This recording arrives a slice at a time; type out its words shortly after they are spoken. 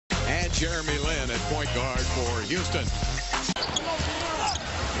and Jeremy Lin at point guard for Houston.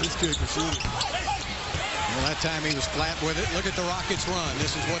 This kid can shoot it. Well, that time he was flat with it. Look at the Rockets run.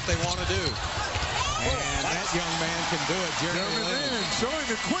 This is what they want to do. And that young man can do it. Jeremy Lin showing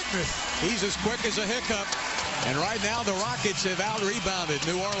the quickness. He's as quick as a hiccup. And right now the Rockets have out-rebounded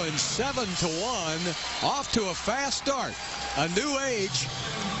New Orleans 7-1. Off to a fast start. A new age.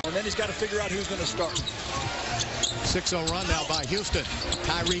 And then he's got to figure out who's going to start. 6-0 run now by Houston.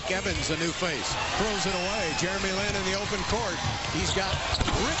 Tyreek Evans, a new face. Throws it away. Jeremy Lin in the open court. He's got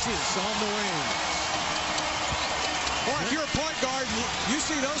Riches on the wing. Boy, if you're a point guard, you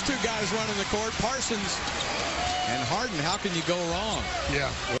see those two guys running the court, Parsons and Harden, how can you go wrong?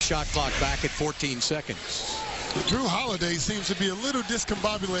 Yeah. Shot clock back at 14 seconds. Drew Holiday seems to be a little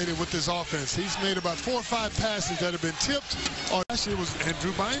discombobulated with this offense. He's made about 4 or 5 passes that have been tipped. Last year was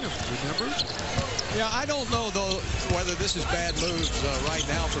Andrew Bynum, remember? Yeah, I don't know, though, whether this is bad moves right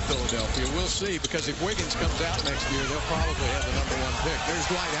now for Philadelphia. We'll see, because if Wiggins comes out next year, they'll probably have the #1 pick. There's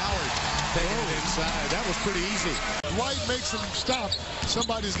Dwight Howard taking it inside. That was pretty easy. Dwight makes him stop.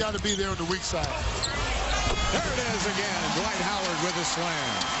 Somebody's got to be there on the weak side. There it is again. Dwight Howard with a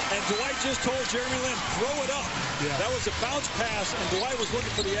slam. And Dwight just told Jeremy Lin, throw it up. Yeah. That was a bounce pass, and Dwight was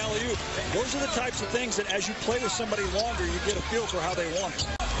looking for the alley-oop. Those are the types of things that as you play with somebody longer, you get a feel for how they want it.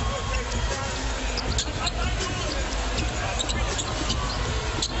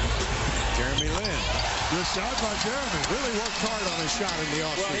 Jeremy Lin. Good shot by Jeremy. Really worked hard on his shot in the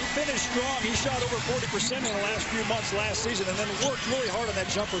offseason. Well, he finished strong. He shot over 40% in the last few months last season, and then worked really hard on that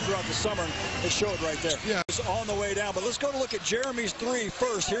jumper throughout the summer. And it showed right there. Yeah. It's on the way down. But let's go to look at Jeremy's three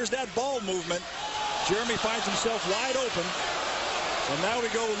first. Here's that ball movement. Jeremy finds himself wide open. And now we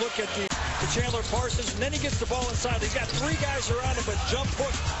go look at the Chandler Parsons, and then he gets the ball inside. He's got 3 guys around him, but jump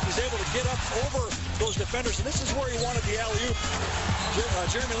hook, he's able to get up over those defenders, and this is where he wanted the alley-oop.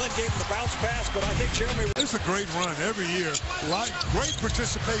 Jeremy Lin gave him the bounce pass, but I think Jeremy... It's a great run every year. Great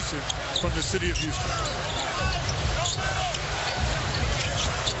participation from the city of Houston.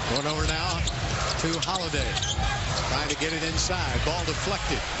 Going over now to Holiday. Trying to get it inside. Ball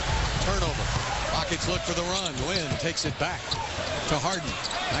deflected. Turnover. Rockets look for the run. Lin takes it back to Harden.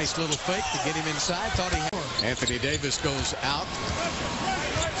 Nice little fake to get him inside. Thought he had. Anthony Davis goes out.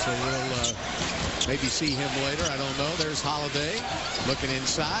 So we'll maybe see him later. I don't know. There's Holiday looking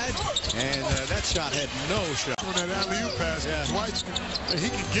inside. And that shot had no shot. On that alley-oop pass, yeah. Dwight, he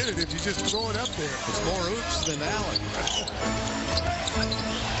can get it if you just throw it up there. It's more oops than Allen.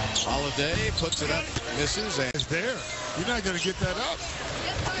 Holiday puts it up, misses. And it's there. You're not going to get that up.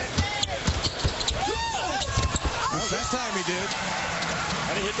 That time he did.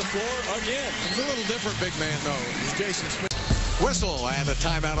 And he hit the floor again. He's a little different big man, though. He's Jason Smith. Whistle and a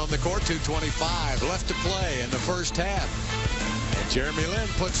timeout on the court. 2:25 left to play in the first half. And Jeremy Lin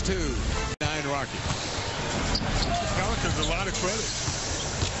puts 2. 9 Rockets. Pelicans a lot of credit.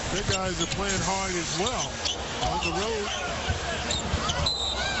 Their guys are playing hard as well on the road.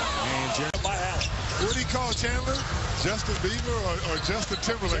 And Jeremy. What do you call Chandler? Justin Bieber or Justin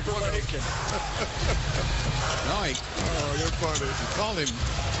Timberlake? No, you're funny. He called him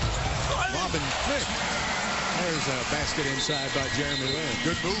Robin Thicke. There's a basket inside by Jeremy Lin.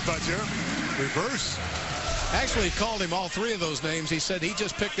 Good move by Jeremy. Reverse. Actually, he called him all 3 of those names. He said he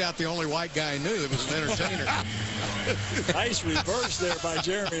just picked out the only white guy he knew that was an entertainer. Nice reverse there by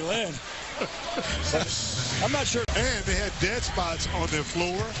Jeremy Lin. I'm not sure. And they had dead spots on their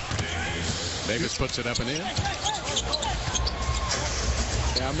floor. Davis puts it up and in.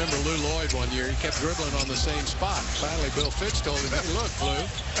 Yeah, I remember Lou Lloyd one year. He kept dribbling on the same spot. Finally, Bill Fitch told him, hey, look, Lou,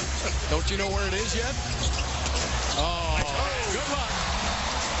 don't you know where it is yet? Oh, good luck.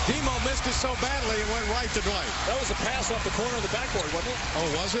 Demo missed it so badly it went right to Dwight. That was a pass off the corner of the backboard, wasn't it? Oh,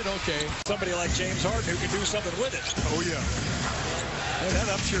 was it? Okay. Somebody like James Harden who can do something with it. Oh, yeah. And that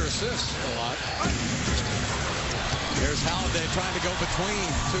ups your assists a lot. There's Holiday trying to go between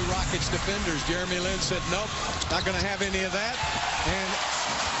 2 Rockets defenders. Jeremy Lin said, nope, not going to have any of that. And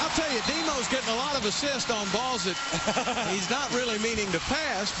I'll tell you, Demo's getting a lot of assists on balls that he's not really meaning to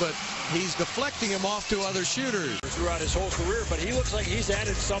pass, but he's deflecting them off to other shooters. Throughout his whole career, but he looks like he's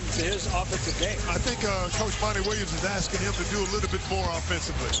added something to his offensive game. I think Coach Monty Williams is asking him to do a little bit more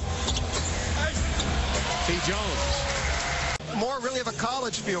offensively. T. Jones. More really of a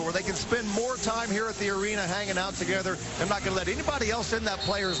college feel where they can spend more time here at the arena hanging out together. They're not going to let anybody else in that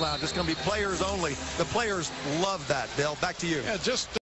players lounge. It's going to be players only. The players love that. Bill, back to you. Yeah, just